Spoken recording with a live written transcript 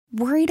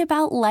Worried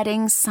about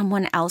letting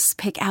someone else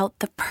pick out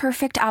the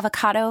perfect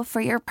avocado for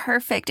your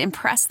perfect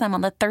impress them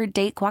on the third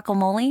date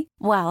guacamole?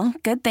 Well,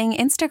 good thing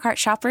Instacart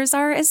shoppers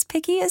are as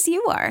picky as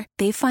you are.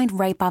 They find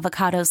ripe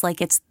avocados like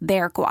it's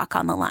their guac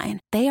on the line.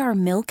 They are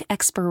milk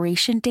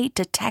expiration date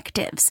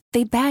detectives.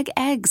 They bag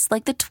eggs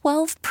like the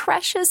 12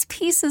 precious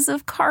pieces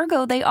of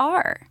cargo they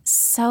are.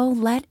 So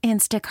let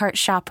Instacart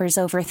shoppers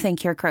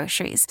overthink your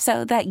groceries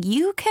so that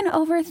you can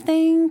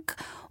overthink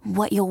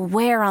what you'll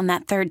wear on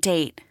that third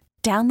date.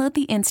 Download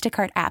the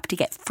Instacart app to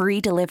get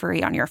free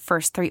delivery on your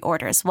first 3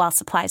 orders while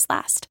supplies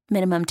last.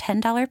 Minimum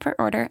 $10 per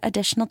order.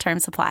 Additional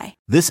terms apply.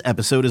 This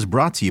episode is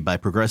brought to you by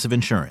Progressive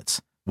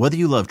Insurance. Whether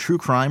you love true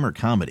crime or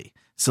comedy,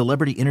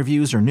 celebrity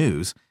interviews or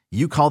news,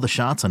 you call the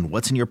shots on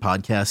what's in your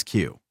podcast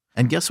queue.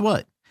 And guess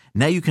what?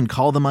 Now you can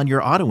call them on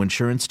your auto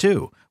insurance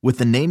too with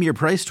the Name Your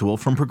Price tool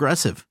from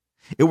Progressive.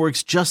 It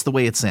works just the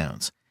way it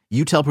sounds.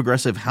 You tell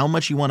Progressive how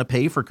much you want to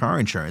pay for car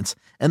insurance,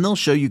 and they'll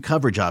show you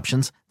coverage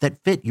options that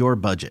fit your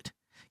budget.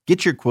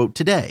 Get your quote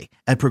today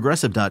at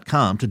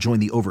Progressive.com to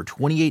join the over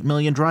 28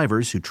 million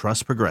drivers who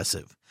trust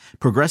Progressive.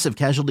 Progressive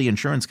Casualty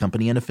Insurance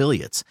Company and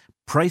Affiliates.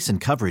 Price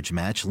and coverage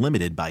match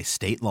limited by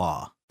state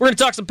law. We're going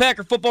to talk some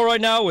Packer football right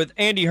now with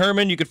Andy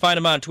Herman. You can find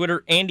him on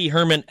Twitter, Andy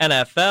Herman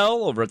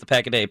NFL, over at the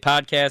Pack a Day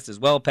podcast as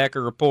well,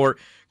 Packer Report,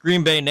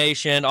 Green Bay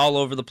Nation, all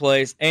over the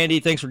place.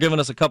 Andy, thanks for giving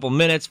us a couple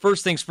minutes.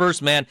 First things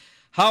first, man.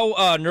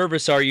 How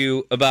nervous are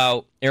you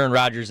about Aaron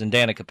Rodgers and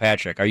Danica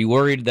Patrick? Are you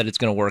worried that it's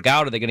going to work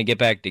out? Are they going to get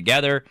back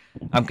together?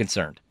 I'm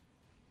concerned.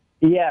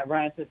 Yeah,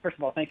 Ryan, first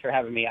of all, thanks for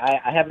having me.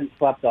 I haven't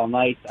slept all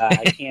night. I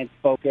can't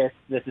focus.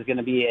 This is going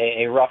to be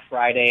a rough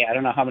Friday. I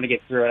don't know how I'm going to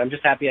get through it. I'm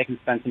just happy I can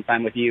spend some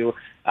time with you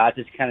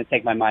to kind of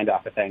take my mind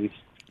off of things.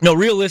 No,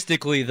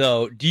 realistically,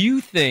 though, do you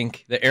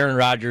think that Aaron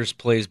Rodgers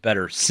plays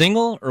better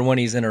single or when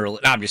he's in a... No,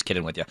 I'm just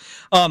kidding with you.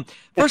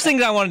 First thing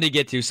that I wanted to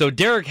get to, so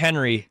Derrick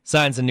Henry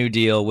signs a new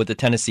deal with the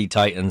Tennessee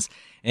Titans,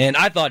 and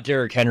I thought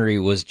Derrick Henry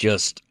was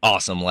just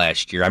awesome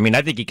last year. I mean,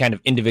 I think he kind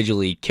of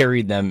individually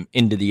carried them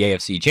into the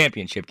AFC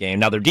Championship game.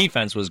 Now, their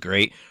defense was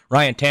great.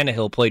 Ryan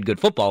Tannehill played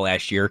good football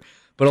last year,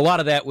 but a lot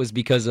of that was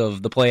because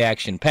of the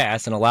play-action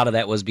pass, and a lot of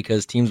that was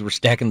because teams were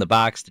stacking the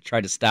box to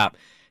try to stop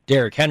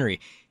Derrick Henry.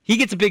 He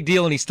gets a big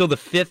deal, and he's still the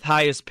 5th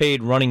highest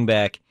paid running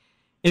back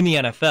in the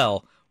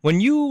NFL.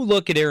 When you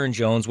look at Aaron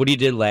Jones, what he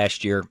did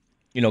last year,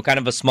 kind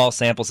of a small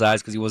sample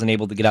size because he wasn't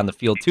able to get on the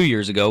field 2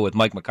 years ago with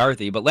Mike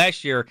McCarthy, but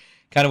last year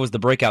kind of was the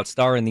breakout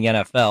star in the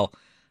NFL.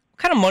 What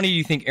kind of money do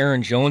you think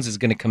Aaron Jones is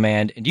going to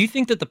command, and do you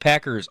think that the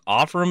Packers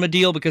offer him a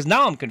deal? Because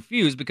now I'm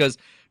confused because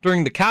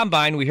during the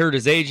Combine, we heard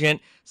his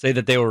agent say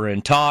that they were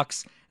in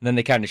talks, and then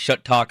they kind of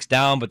shut talks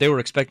down, but they were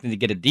expecting to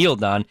get a deal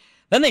done.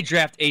 Then they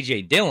draft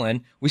A.J.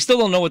 Dillon. We still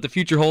don't know what the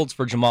future holds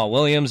for Jamal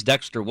Williams.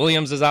 Dexter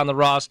Williams is on the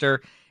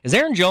roster. Is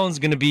Aaron Jones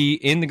going to be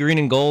in the green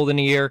and gold in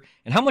a year?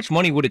 And how much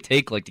money would it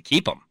take to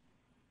keep him?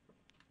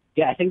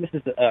 Yeah, I think this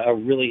is a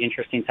really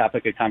interesting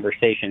topic of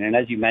conversation. And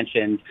as you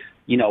mentioned,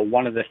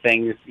 one of the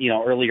things,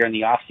 earlier in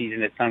the offseason,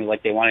 it sounded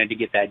like they wanted to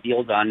get that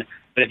deal done.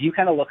 But if you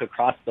kind of look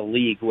across the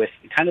league with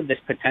kind of this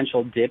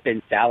potential dip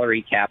in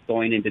salary cap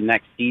going into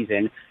next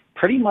season,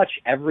 pretty much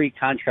every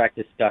contract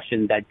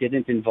discussion that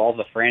didn't involve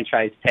a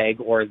franchise tag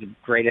or the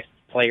greatest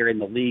player in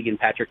the league in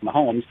Patrick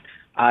Mahomes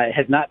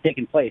has not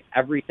taken place.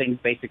 Everything's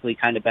basically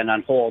kind of been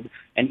on hold.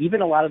 And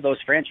even a lot of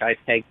those franchise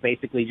tags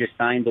basically just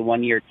signed the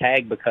 1-year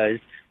tag because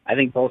I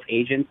think both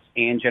agents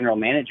and general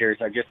managers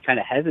are just kind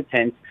of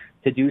hesitant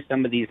to do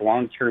some of these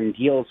long-term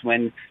deals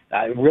when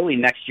really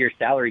next year's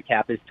salary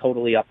cap is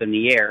totally up in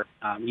the air.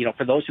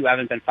 For those who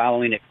haven't been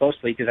following it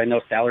closely, because I know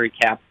salary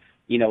cap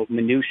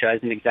minutia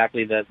isn't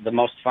exactly the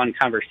most fun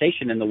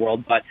conversation in the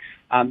world, but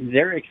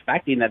they're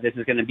expecting that this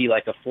is going to be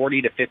like a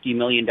 $40 to $50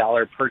 million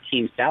per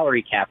team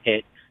salary cap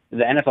hit.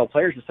 The NFL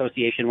Players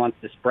Association wants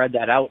to spread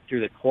that out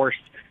through the course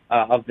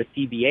of the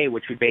CBA,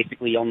 which would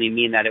basically only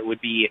mean that it would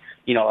be,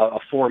 a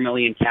 $4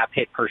 million cap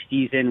hit per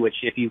season, which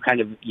if you kind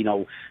of,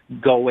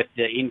 go with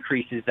the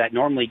increases that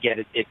normally get,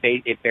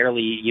 it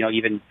barely,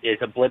 even is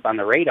a blip on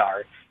the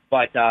radar.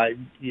 But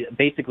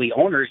basically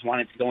owners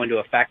want it to go into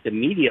effect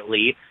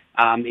immediately,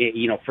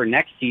 for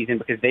next season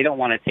because they don't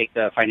want to take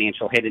the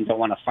financial hit and don't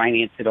want to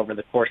finance it over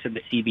the course of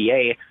the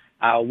CBA,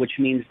 which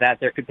means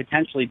that there could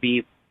potentially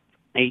be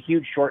a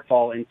huge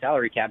shortfall in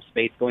salary cap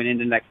space going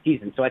into next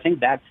season. So I think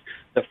that's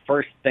the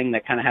first thing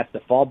that kind of has to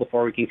fall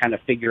before we can kind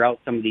of figure out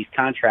some of these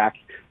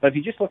contracts. But if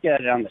you just look at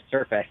it on the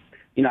surface,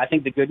 I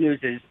think the good news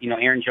is,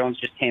 Aaron Jones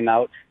just came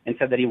out and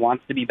said that he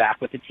wants to be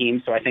back with the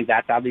team. So I think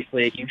that's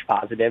obviously a huge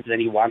positive, that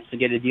he wants to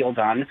get a deal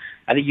done.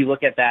 I think you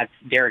look at that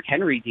Derrick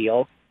Henry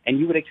deal, and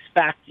you would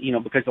expect,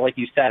 because like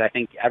you said, I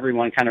think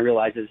everyone kind of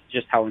realizes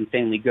just how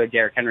insanely good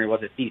Derrick Henry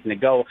was a season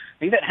ago. I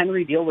think that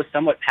Henry deal was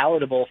somewhat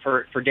palatable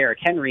for Derrick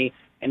Henry,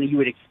 and you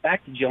would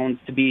expect Jones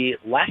to be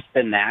less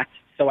than that.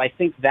 So I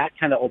think that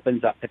kind of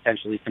opens up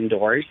potentially some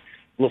doors.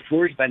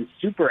 LaFleur's been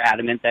super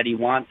adamant that he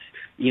wants,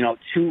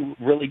 2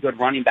 really good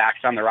running backs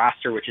on the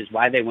roster, which is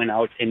why they went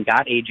out and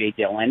got A.J.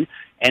 Dillon.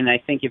 And I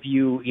think if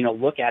you,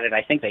 look at it,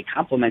 I think they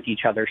complement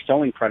each other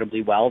so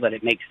incredibly well that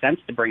it makes sense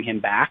to bring him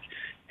back.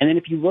 And then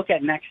if you look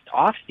at next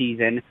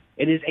offseason,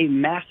 it is a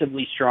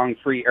massively strong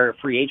free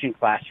agent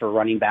class for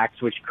running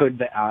backs, which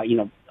could,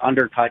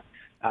 undercut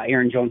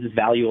Aaron Jones'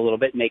 value a little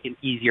bit, make it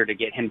easier to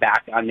get him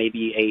back on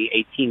maybe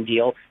a team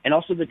deal. And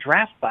also the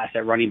draft class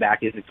at running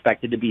back is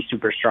expected to be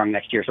super strong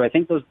next year. So I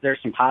think there's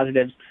some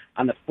positives.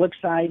 On the flip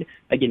side,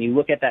 again, you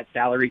look at that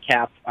salary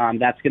cap,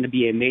 that's going to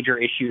be a major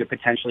issue to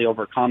potentially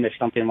overcome if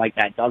something like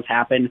that does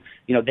happen.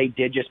 They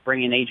did just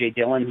bring in A.J.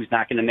 Dillon, who's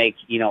not going to make,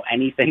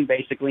 anything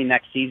basically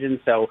next season.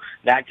 So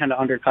that kind of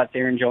undercuts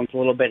Aaron Jones a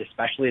little bit,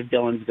 especially if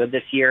Dillon's good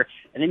this year.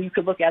 And then you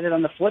could look at it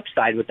on the flip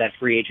side with that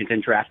free agent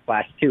and draft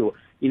class too.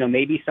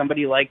 Maybe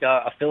somebody like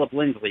a Phillip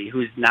Lindsay,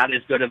 who's not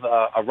as good of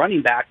a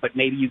running back, but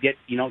maybe you get,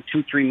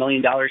 $2-3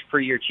 million per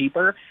year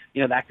cheaper.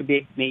 That could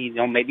be,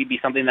 maybe be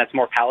something that's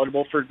more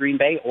palatable for Green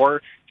Bay,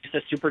 or just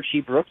a super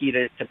cheap rookie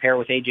to pair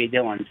with A.J.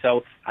 Dillon.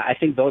 So I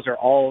think those are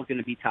all going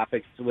to be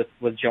topics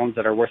with Jones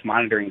that are worth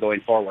monitoring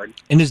going forward.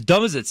 And as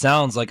dumb as it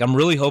sounds, I'm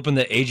really hoping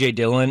that A.J.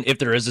 Dillon, if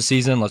there is a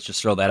season, let's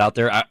just throw that out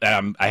there.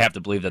 I have to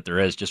believe that there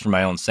is, just for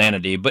my own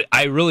sanity. But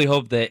I really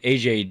hope that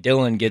A.J.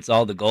 Dillon gets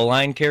all the goal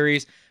line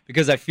carries,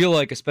 because I feel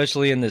like,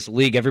 especially in this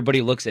league,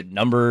 everybody looks at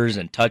numbers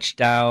and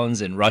touchdowns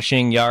and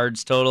rushing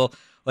yards total.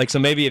 So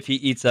maybe if he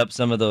eats up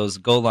some of those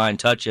goal line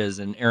touches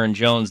and Aaron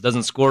Jones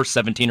doesn't score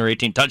 17 or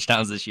 18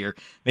 touchdowns this year,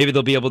 maybe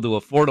they'll be able to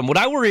afford him. What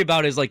I worry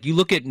about is, you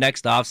look at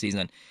next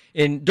offseason,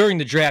 and during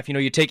the draft,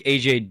 you take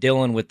A.J.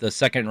 Dillon with the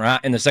second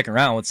round with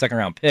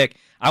second-round pick.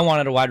 I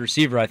wanted a wide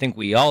receiver. I think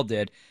we all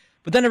did.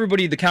 But then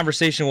the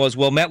conversation was,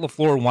 well, Matt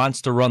LaFleur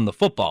wants to run the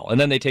football.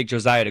 And then they take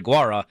Josiah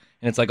DeGuara,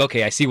 and it's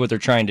okay, I see what they're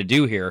trying to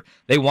do here.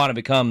 They want to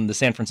become the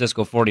San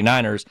Francisco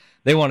 49ers.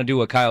 They want to do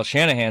what Kyle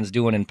Shanahan's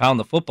doing and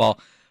pound the football.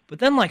 But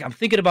then, I'm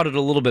thinking about it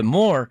a little bit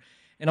more,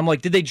 and I'm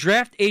did they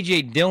draft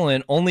A.J.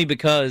 Dillon only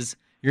because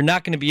you're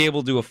not going to be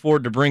able to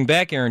afford to bring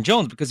back Aaron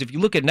Jones? Because if you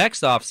look at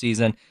next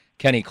offseason,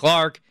 Kenny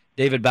Clark,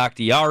 David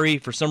Bakhtiari,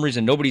 for some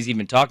reason nobody's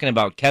even talking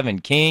about Kevin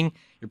King.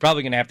 You're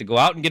probably going to have to go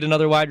out and get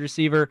another wide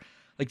receiver.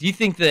 Do you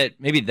think that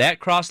maybe that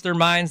crossed their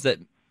minds, that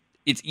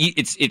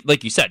it's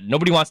like you said,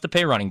 nobody wants to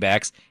pay running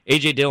backs.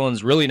 A.J.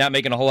 Dillon's really not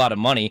making a whole lot of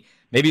money.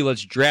 Maybe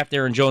let's draft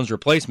Aaron Jones'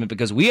 replacement,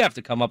 because we have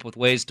to come up with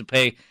ways to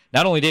pay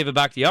not only David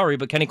Bakhtiari,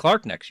 but Kenny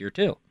Clark next year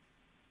too.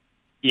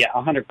 Yeah,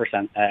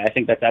 100%. I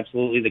think that's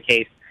absolutely the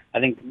case. I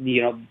think,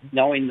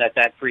 knowing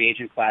that free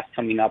agent class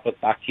coming up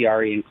with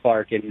Bakhtiari and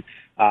Clark and,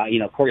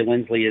 Corey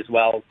Linsley as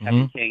well,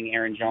 Kevin King,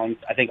 Aaron Jones,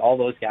 I think all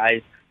those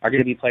guys are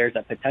going to be players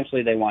that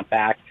potentially they want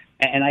back.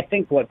 And I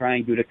think what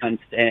Brian Gutekunst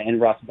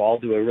and Russ Ball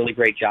do a really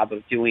great job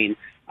of doing,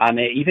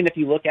 even if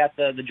you look at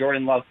the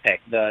Jordan Love pick,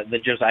 the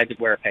Josiah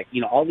DeGuara pick,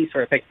 all these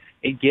sort of picks,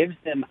 it gives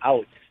them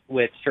outs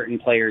with certain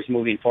players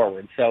moving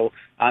forward. So,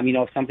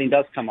 if something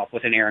does come up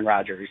with an Aaron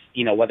Rodgers,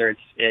 whether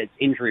it's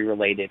injury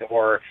related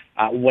or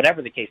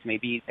whatever the case may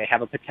be, they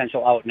have a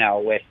potential out now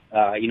with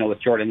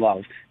Jordan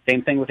Love.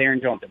 Same thing with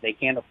Aaron Jones. If they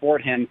can't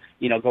afford him,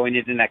 going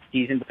into next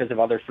season because of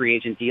other free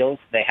agent deals,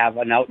 they have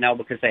an out now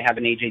because they have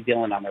an A.J.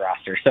 Dillon on the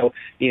roster. So,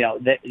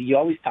 that you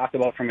always talk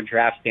about from a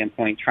draft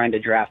standpoint, trying to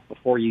draft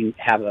before you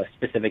have a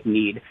specific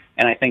need.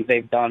 And I think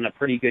they've done a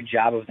pretty good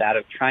job of that,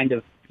 of trying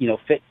to,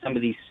 fit some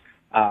of these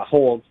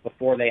holds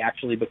before they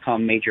actually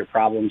become major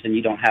problems and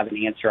you don't have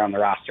an answer on the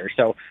roster.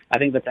 So I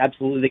think that's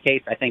absolutely the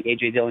case. I think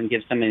A.J. Dillon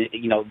gives them,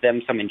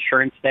 them some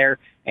insurance there.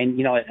 And,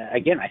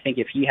 again, I think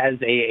if he has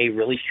a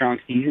really strong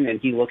season and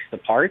he looks the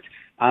part,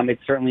 it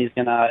certainly is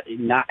going to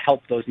not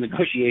help those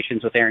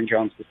negotiations with Aaron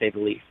Jones, to say the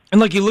least.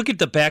 And you look at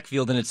the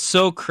backfield, and it's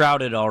so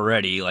crowded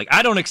already.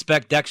 I don't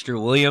expect Dexter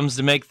Williams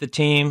to make the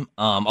team,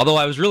 although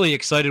I was really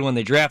excited when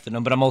they drafted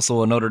him, but I'm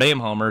also a Notre Dame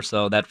homer,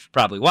 so that's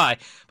probably why.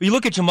 But you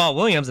look at Jamal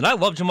Williams, and I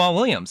love Jamal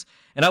Williams,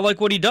 and I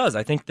like what he does.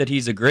 I think that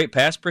he's a great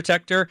pass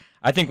protector.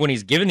 I think when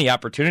he's given the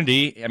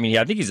opportunity, I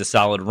think he's a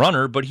solid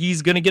runner, but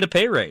he's going to get a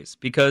pay raise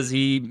because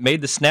he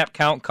made the snap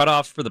count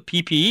cutoffs for the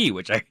PPE,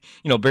 which I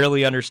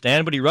barely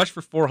understand, but he rushed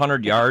for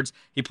 400 yards.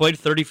 He played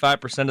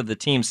 35% of the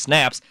team's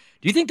snaps.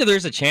 Do you think that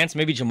there's a chance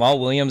maybe Jamal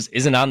Williams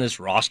isn't on this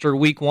roster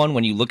week one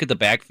when you look at the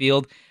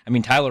backfield?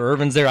 Tyler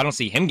Irvin's there. I don't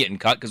see him getting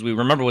cut because we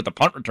remember what the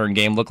punt return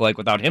game looked like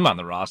without him on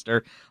the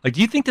roster.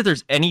 Do you think that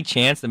there's any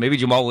chance that maybe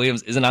Jamal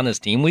Williams isn't on this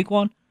team week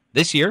one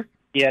this year?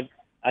 Yeah,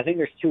 I think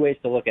there's two ways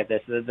to look at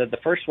this. The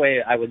first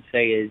way I would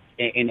say is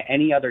in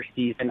any other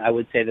season, I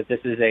would say that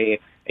this is a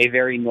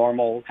very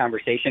normal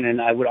conversation,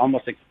 and I would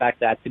almost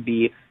expect that to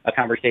be a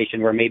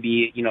conversation where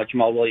maybe,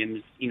 Jamal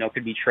Williams,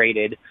 could be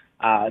traded.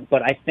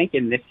 But I think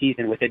in this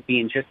season, with it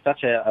being just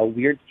such a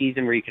weird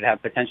season where you could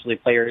have potentially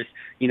players,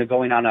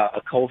 going on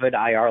a COVID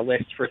IR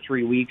list for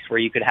 3 weeks,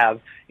 where you could have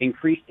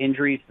increased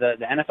injuries. The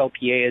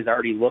NFLPA has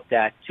already looked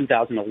at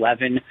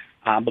 2011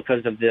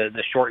 because of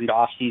the shortened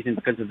off season,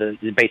 because of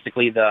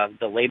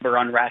the labor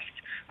unrest,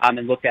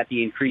 and looked at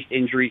the increased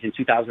injuries in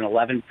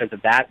 2011 because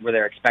of that, where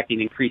they're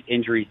expecting increased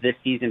injuries this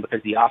season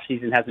because the off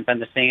season hasn't been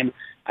the same.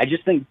 I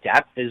just think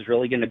depth is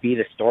really going to be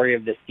the story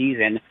of this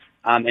season.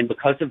 And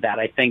because of that,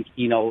 I think,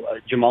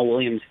 Jamal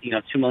Williams,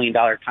 $2 million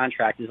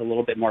contract is a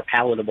little bit more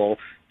palatable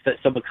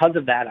So because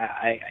of that,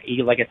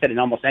 like I said, in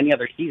almost any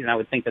other season, I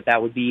would think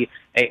that would be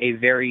a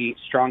very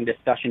strong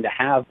discussion to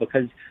have,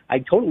 because I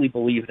totally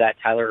believe that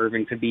Tyler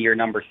Ervin could be your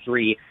number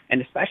 3,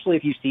 and especially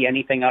if you see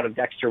anything out of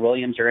Dexter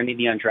Williams or any of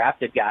the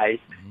undrafted guys,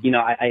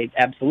 I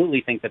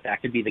absolutely think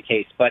that could be the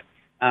case. But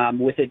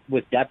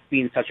with depth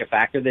being such a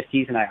factor this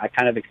season, I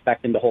kind of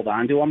expect him to hold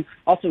on to him.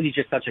 Also, he's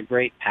just such a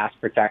great pass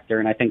protector,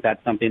 and I think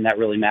that's something that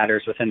really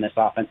matters within this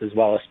offense as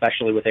well,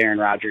 especially with Aaron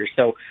Rodgers.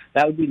 So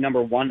that would be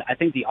number 1. I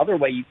think the other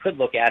way you could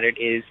look at it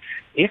is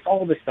if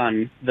all of a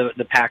sudden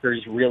the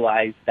Packers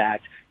realize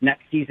that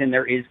next season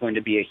there is going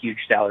to be a huge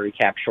salary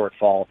cap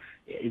shortfall,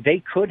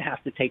 they could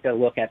have to take a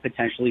look at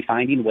potentially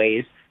finding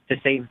ways to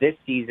save this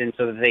season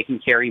so that they can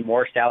carry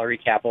more salary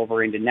cap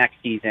over into next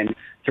season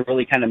to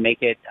really kind of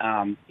make it,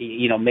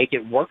 make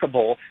it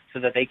workable so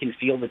that they can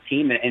field the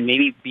team and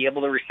maybe be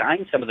able to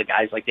resign some of the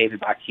guys like David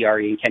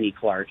Bakhtiari and Kenny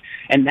Clark.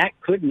 And that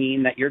could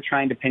mean that you're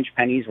trying to pinch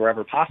pennies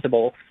wherever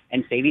possible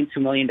and saving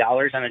 $2 million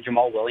on a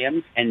Jamal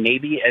Williams, and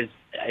maybe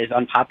as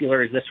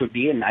unpopular as this would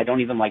be, and I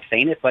don't even like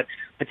saying it, but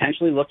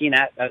potentially looking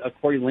at a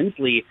Corey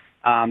Linsley,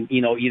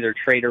 either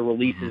trade or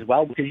release as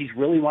well, because he's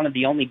really one of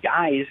the only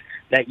guys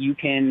that you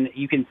can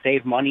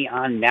save money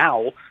on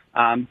now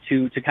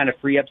to kind of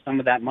free up some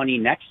of that money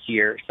next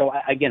year. So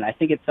again, I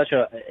think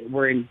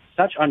we're in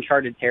such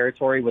uncharted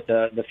territory with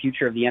the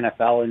future of the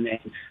NFL and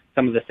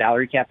some of the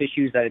salary cap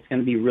issues that it's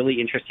going to be really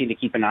interesting to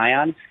keep an eye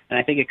on, and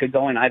I think it could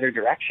go in either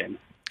direction.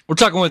 We're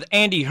talking with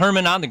Andy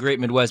Herman on the Great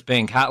Midwest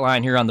Bank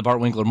Hotline here on the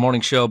Bart Winkler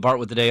Morning Show. Bart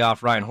with the day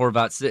off, Ryan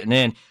Horvat sitting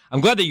in. I'm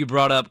glad that you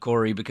brought up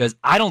Corey, because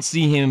I don't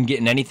see him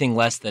getting anything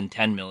less than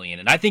 $10 million,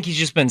 and I think he's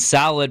just been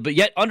solid, but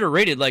yet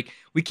underrated. Like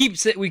we keep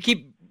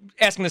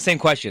asking the same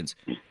questions.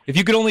 If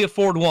you could only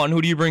afford one,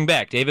 who do you bring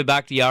back? David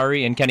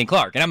Bakhtiari and Kenny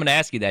Clark. And I'm going to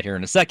ask you that here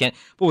in a second.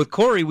 But with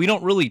Corey, we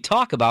don't really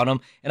talk about him,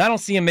 and I don't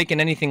see him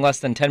making anything less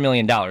than $10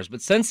 million.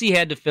 But since he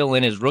had to fill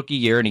in his rookie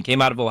year and he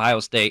came out of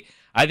Ohio State,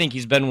 I think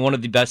he's been one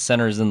of the best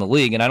centers in the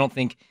league, and I don't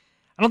think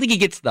he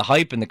gets the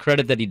hype and the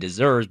credit that he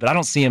deserves, but I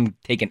don't see him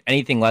taking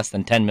anything less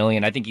than $10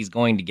 million. I think he's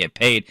going to get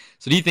paid.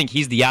 So do you think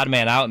he's the odd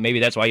man out, and maybe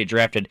that's why you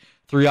drafted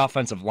 3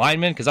 offensive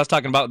linemen? Because I was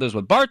talking about this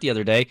with Bart the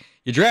other day.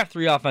 You draft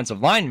 3 offensive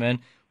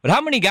linemen, but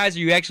how many guys are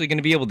you actually going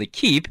to be able to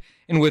keep?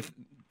 And with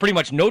pretty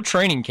much no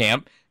training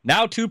camp,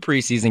 now 2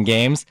 preseason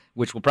games,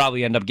 which will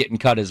probably end up getting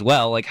cut as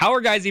well, like how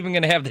are guys even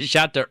going to have the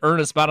shot to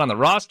earn a spot on the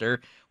roster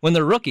when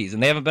they're rookies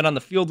and they haven't been on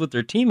the field with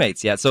their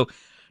teammates yet? So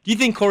do you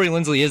think Corey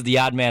Linsley is the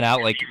odd man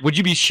out? Like, would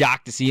you be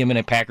shocked to see him in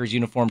a Packers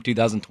uniform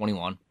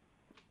 2021?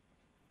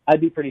 I'd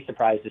be pretty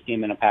surprised to see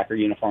him in a Packer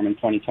uniform in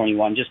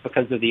 2021 just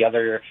because of the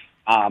other,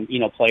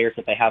 players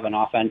that they have on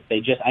offense.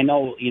 I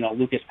know,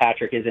 Lucas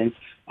Patrick isn't,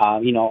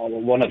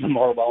 one of the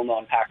more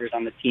well-known Packers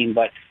on the team,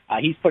 but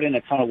he's put in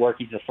a ton of work.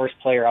 He's the first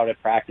player out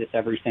at practice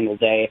every single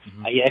day.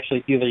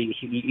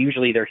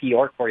 Usually either he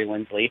or Corey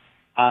Linsley.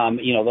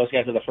 Those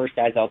guys are the first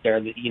guys out there.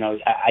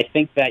 I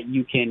think that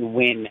you can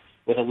win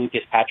with a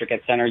Lucas Patrick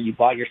at center. You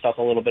bought yourself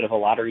a little bit of a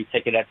lottery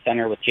ticket at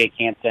center with Jake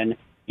Hansen.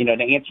 To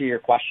answer your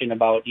question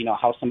about,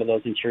 how some of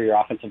those interior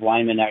offensive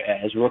linemen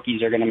as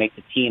rookies are going to make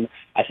the team,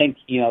 I think,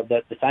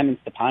 the Simon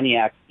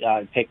Stepaniak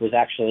pick was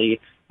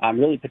actually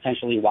really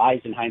potentially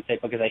wise in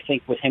hindsight, because I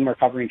think with him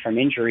recovering from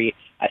injury,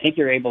 I think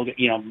you're able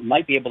to,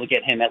 might be able to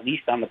get him at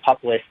least on the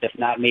PUP list, if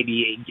not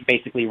maybe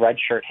basically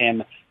redshirt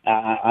him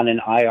on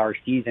an IR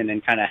season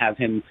and kind of have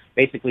him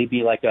basically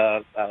be like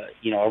a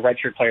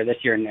redshirt player this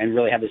year and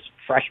really have his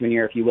freshman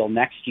year, if you will,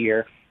 next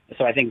year.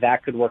 So I think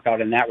that could work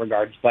out in that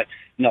regards. But,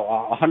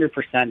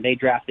 100%, they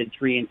drafted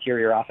 3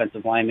 interior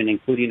offensive linemen,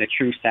 including a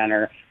true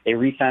center. They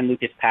re-signed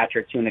Lucas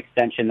Patrick to an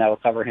extension that will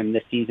cover him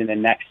this season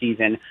and next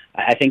season.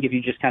 I think if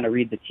you just kind of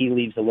read the tea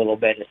leaves a little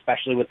bit,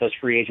 especially with those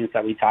free agents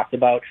that we talked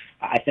about,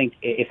 I think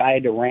if I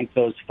had to rank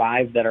those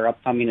 5 that are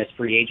upcoming as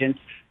free agents,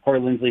 Corey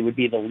Linsley would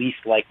be the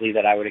least likely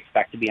that I would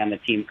expect to be on the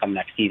team come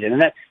next season.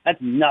 And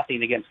that's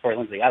nothing against Corey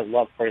Linsley. I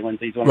love Corey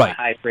Linsley. He's one of my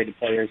highest-rated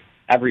players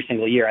every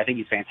single year. I think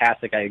he's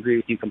fantastic. I agree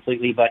with you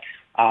completely. But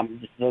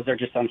those are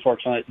just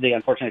the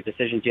unfortunate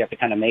decisions you have to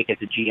kind of make as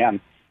a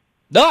GM.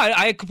 No,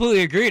 I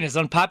completely agree. And as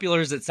unpopular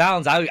as it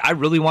sounds, I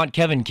really want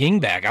Kevin King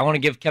back. I want to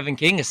give Kevin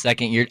King a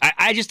second year.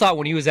 I just thought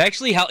when he was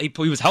actually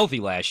he was healthy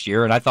last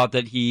year, and I thought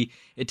that he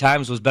at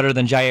times was better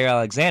than Jair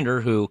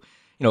Alexander, who,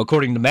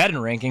 according to Madden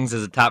rankings,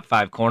 is a top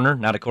 5 corner,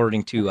 not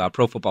according to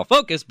Pro Football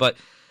Focus, but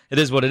it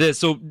is what it is.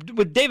 So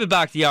with David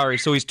Bakhtiari,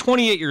 so he's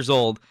 28 years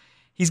old.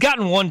 He's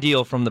gotten one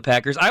deal from the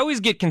Packers. I always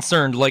get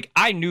concerned. Like,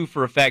 I knew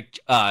for a fact,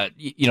 Brian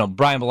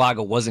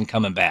Bulaga wasn't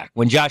coming back.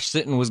 When Josh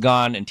Sitton was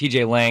gone and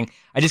TJ Lang,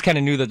 I just kind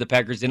of knew that the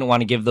Packers didn't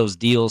want to give those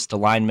deals to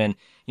linemen,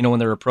 when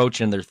they're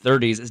approaching their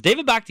 30s. Is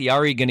David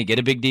Bakhtiari going to get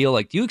a big deal?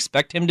 Like, do you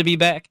expect him to be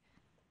back?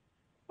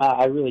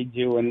 I really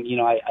do. And,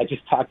 I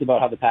just talked about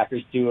how the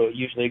Packers do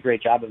usually a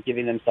great job of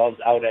giving themselves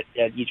out at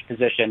each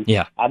position.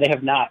 Yeah. They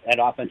have not at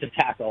offensive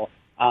tackle.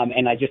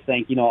 And I just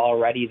think,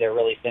 already they're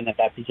really thin at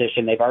that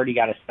position. They've already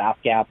got a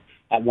stopgap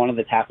at one of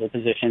the tackle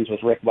positions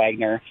with Rick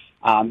Wagner.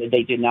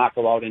 They did not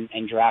go out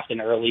and draft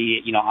an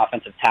early,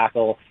 offensive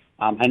tackle.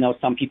 I know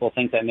some people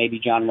think that maybe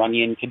John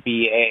Runyon could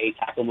be a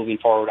tackle moving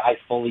forward. I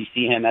fully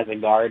see him as a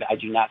guard. I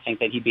do not think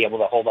that he'd be able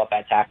to hold up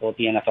at tackle at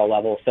the NFL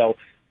level. So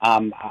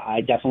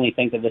I definitely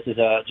think that this is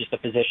just a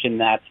position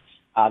that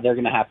they're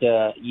going to have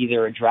to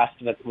either address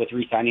with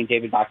re-signing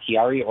David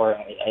Bakhtiari or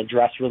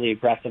address really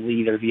aggressively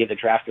either via the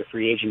draft or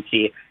free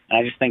agency. And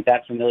I just think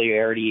that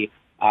familiarity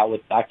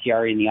with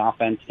Bakhtiari in the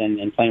offense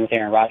and playing with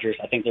Aaron Rodgers,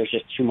 I think there's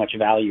just too much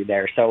value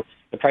there. So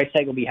the price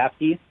tag will be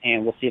hefty,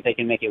 and we'll see if they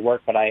can make it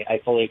work, but I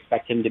fully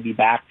expect him to be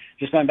back.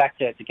 Just going back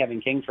to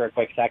Kevin King for a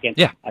quick second,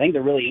 yeah. I think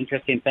the really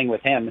interesting thing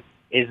with him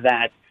is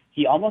that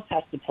he almost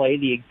has to play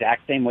the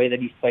exact same way that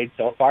he's played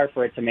so far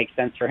for it to make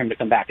sense for him to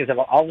come back. Because if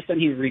all of a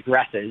sudden he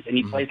regresses and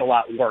he plays a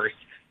lot worse,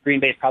 Green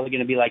Bay's probably going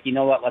to be like, you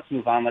know what, let's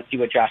move on. Let's see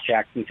what Josh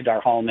Jackson,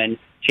 Kadar Hallman,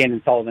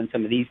 Shannon Sullivan,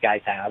 some of these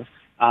guys have.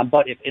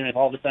 But if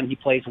all of a sudden he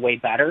plays way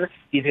better,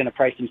 he's going to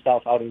price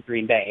himself out of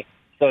Green Bay.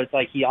 So it's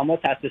like he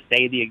almost has to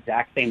stay the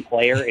exact same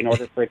player in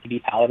order for it to be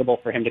palatable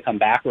for him to come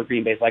back, where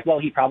Green Bay's like, well,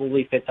 he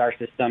probably fits our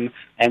system,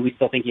 and we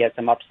still think he has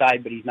some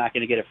upside, but he's not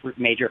going to get a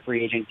major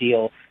free agent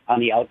deal on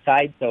the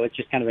outside. So it's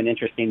just kind of an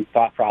interesting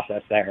thought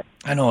process there.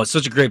 I know, it's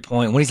such a great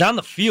point. When he's on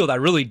the field, I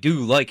really do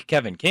like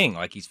Kevin King.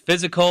 Like, he's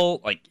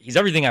physical, like he's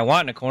everything I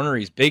want in a corner.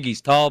 He's big,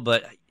 he's tall,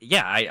 but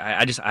yeah,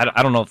 I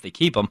don't know if they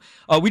keep him.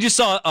 We just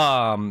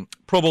saw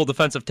Pro Bowl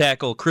defensive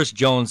tackle Chris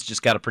Jones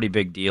just got a pretty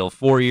big deal.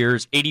 4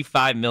 years,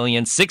 $85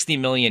 million, $60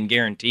 million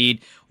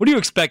guaranteed. What do you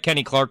expect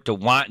Kenny Clark to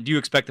want? Do you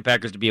expect the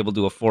Packers to be able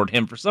to afford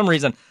him? For some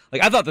reason,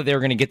 like, I thought that they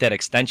were going to get that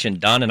extension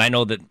done, and I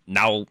know that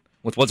now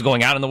with what's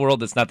going on in the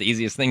world, it's not the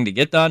easiest thing to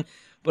get done.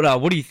 But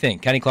what do you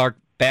think? Kenny Clark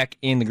back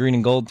in the green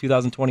and gold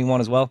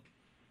 2021 as well?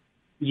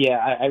 Yeah,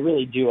 I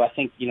really do. I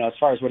think, as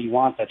far as what he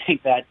wants, I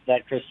think that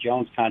Chris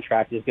Jones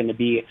contract is going to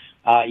be,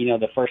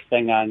 the first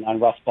thing on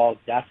Russ Ball's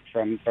desk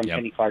from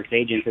Kenny Clark's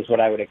agent is what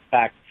I would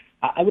expect.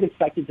 I would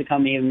expect it to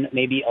come in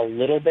maybe a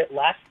little bit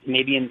less,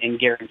 maybe in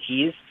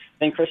guarantees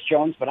than Chris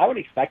Jones, but I would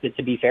expect it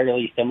to be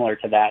fairly similar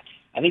to that.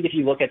 I think if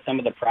you look at some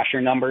of the pressure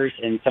numbers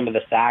and some of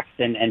the sacks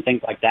and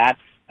things like that,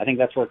 I think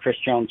that's where Chris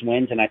Jones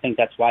wins, and I think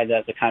that's why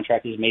the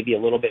contract is maybe a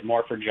little bit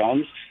more for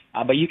Jones.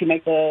 But you can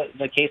make the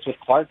case with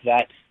Clark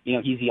that,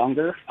 he's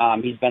younger.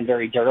 He's been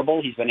very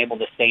durable. He's been able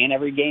to stay in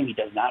every game. He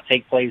does not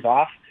take plays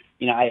off.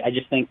 I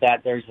just think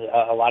that there's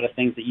a lot of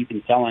things that you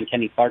can sell on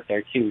Kenny Clark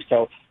there, too.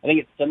 So I think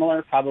it's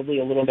similar, probably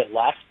a little bit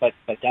less, but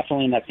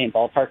definitely in that same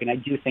ballpark, and I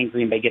do think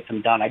Green Bay gets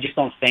him done. I just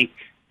don't think,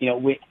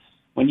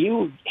 when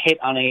you hit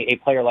on a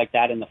player like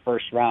that in the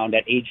first round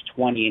at age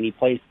 20 and he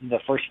plays the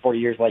first 4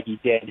 years like he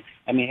did,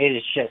 I mean, it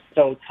is just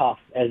so tough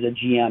as a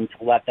GM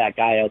to let that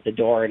guy out the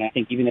door. And I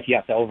think even if you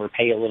have to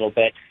overpay a little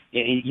bit,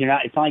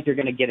 it's not like you're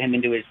going to get him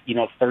into his,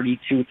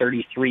 32,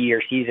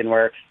 33-year season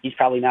where he's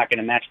probably not going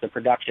to match the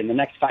production. The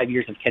next 5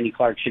 years of Kenny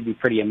Clark should be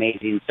pretty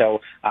amazing.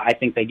 So I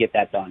think they get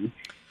that done.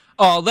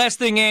 Last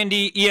thing,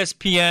 Andy,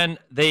 ESPN,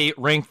 they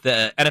ranked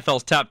the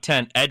NFL's top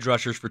 10 edge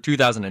rushers for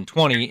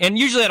 2020. And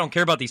usually I don't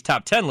care about these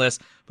top 10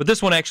 lists, but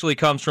this one actually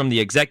comes from the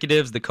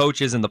executives, the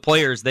coaches, and the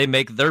players. They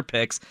make their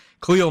picks.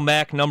 Khalil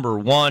Mack, number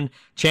 1.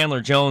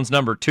 Chandler Jones,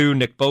 number 2.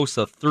 Nick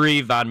Bosa,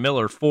 3. Von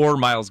Miller, 4.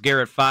 Myles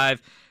Garrett,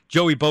 5.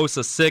 Joey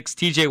Bosa, 6.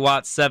 TJ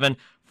Watt, 7.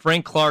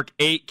 Frank Clark,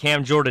 8.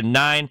 Cam Jordan,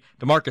 9.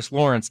 DeMarcus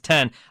Lawrence,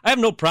 10. I have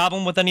no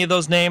problem with any of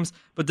those names,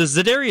 but does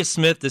Zadarius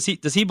Smith,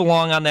 does he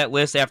belong on that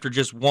list after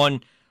just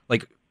one?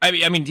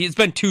 I mean, it's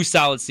been 2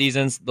 solid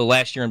seasons, the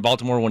last year in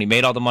Baltimore when he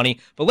made all the money,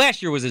 but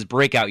last year was his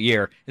breakout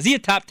year. Is he a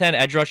top 10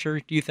 edge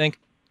rusher, do you think?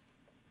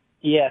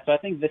 Yeah, so I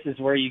think this is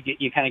where you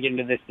kind of get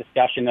into this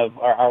discussion of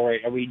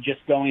are we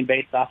just going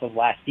based off of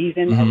last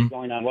season? Mm-hmm. Are we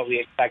going on what we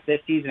expect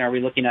this season? Are we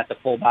looking at the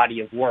full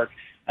body of work?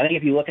 I think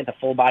if you look at the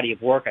full body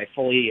of work, I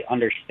fully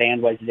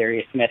understand why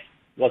Zadarius Smith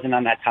wasn't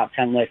on that top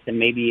 10 list, and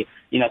maybe,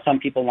 some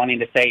people wanting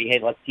to say, hey,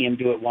 let's see him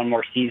do it one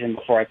more season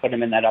before I put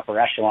him in that upper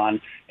echelon.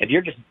 If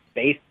you're just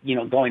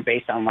going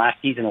based on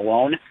last season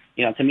alone,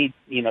 to me,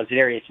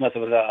 Zadarius Smith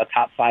was a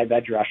top 5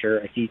 edge rusher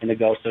a season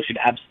ago, so should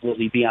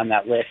absolutely be on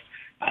that list.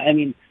 I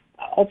mean,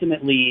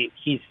 ultimately,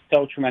 he's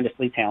so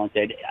tremendously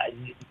talented.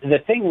 The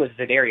thing with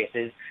Zadarius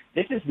is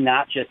this is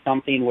not just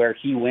something where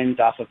he wins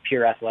off of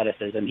pure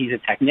athleticism. He's a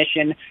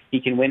technician.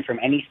 He can win from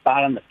any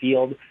spot on the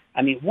field.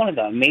 I mean, one of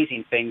the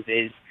amazing things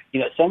is,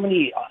 so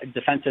many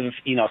defensive,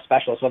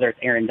 specialists, whether it's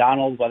Aaron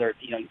Donald, whether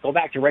it's, go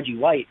back to Reggie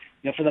White,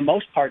 for the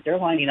most part, they're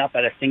lining up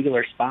at a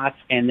singular spot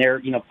and they're,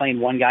 playing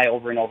one guy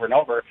over and over and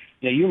over.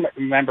 You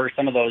remember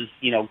some of those,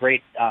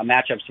 great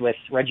matchups with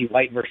Reggie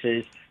White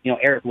versus,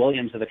 Eric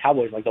Williams of the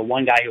Cowboys, like the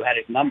one guy who had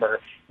his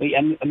number.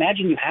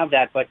 Imagine you have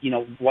that, but,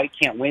 White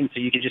can't win, so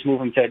you can just move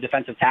him to a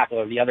defensive tackle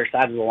or the other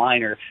side of the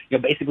line or,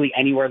 basically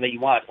anywhere that you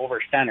want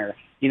over center.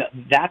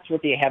 that's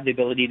what they have the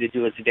ability to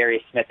do as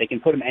Darius Smith. They can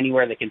put him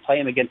anywhere. They can play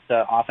him against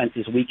the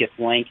offense's weakest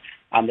link.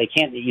 They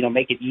can't,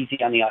 make it easy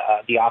on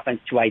the offense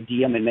to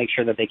ID him and make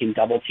sure that they can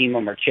double team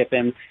him or chip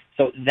him.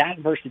 So that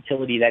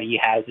versatility that he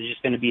has is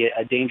just going to be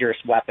a dangerous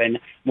weapon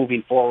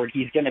moving forward.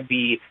 He's going to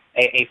be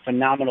a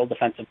phenomenal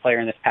defensive player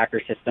in this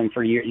Packers system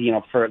for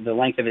for the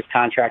length of his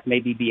contract,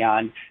 maybe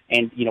beyond.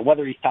 And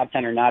whether he's top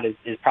 10 or not is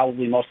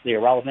probably mostly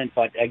irrelevant.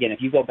 But again,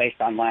 if you go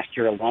based on last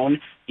year alone,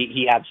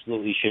 he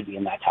absolutely should be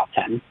in that top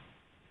 10.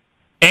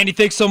 Andy,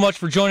 thanks so much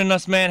for joining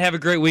us, man. Have a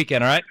great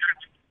weekend, all right?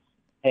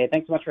 Hey,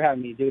 thanks so much for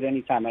having me. Do it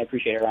anytime. I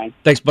appreciate it, Ryan.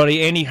 Thanks,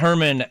 buddy. Andy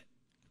Herman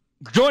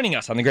joining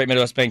us on the Great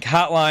Midwest Bank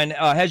Hotline.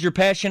 Has your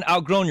passion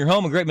outgrown your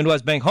home? A Great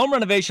Midwest Bank home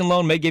renovation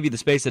loan may give you the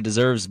space it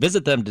deserves.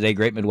 Visit them today,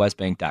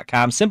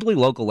 greatmidwestbank.com. Simply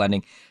local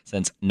lending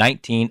since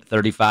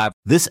 1935.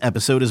 This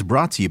episode is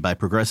brought to you by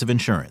Progressive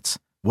Insurance.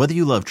 Whether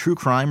you love true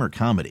crime or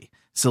comedy,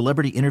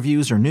 celebrity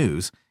interviews or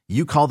news,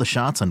 you call the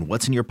shots on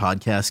what's in your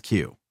podcast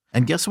queue.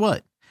 And guess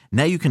what?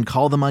 Now you can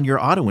call them on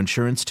your auto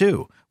insurance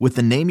too with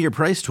the Name Your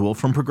Price tool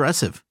from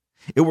Progressive.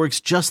 It works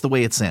just the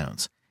way it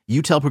sounds.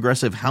 You tell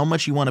Progressive how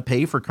much you want to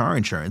pay for car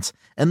insurance,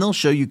 and they'll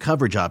show you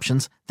coverage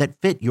options that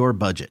fit your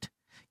budget.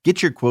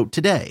 Get your quote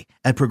today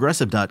at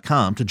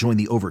Progressive.com to join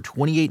the over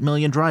 28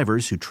 million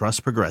drivers who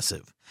trust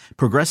Progressive.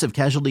 Progressive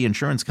Casualty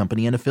Insurance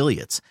Company and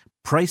Affiliates.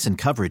 Price and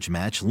coverage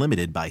match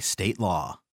limited by state law.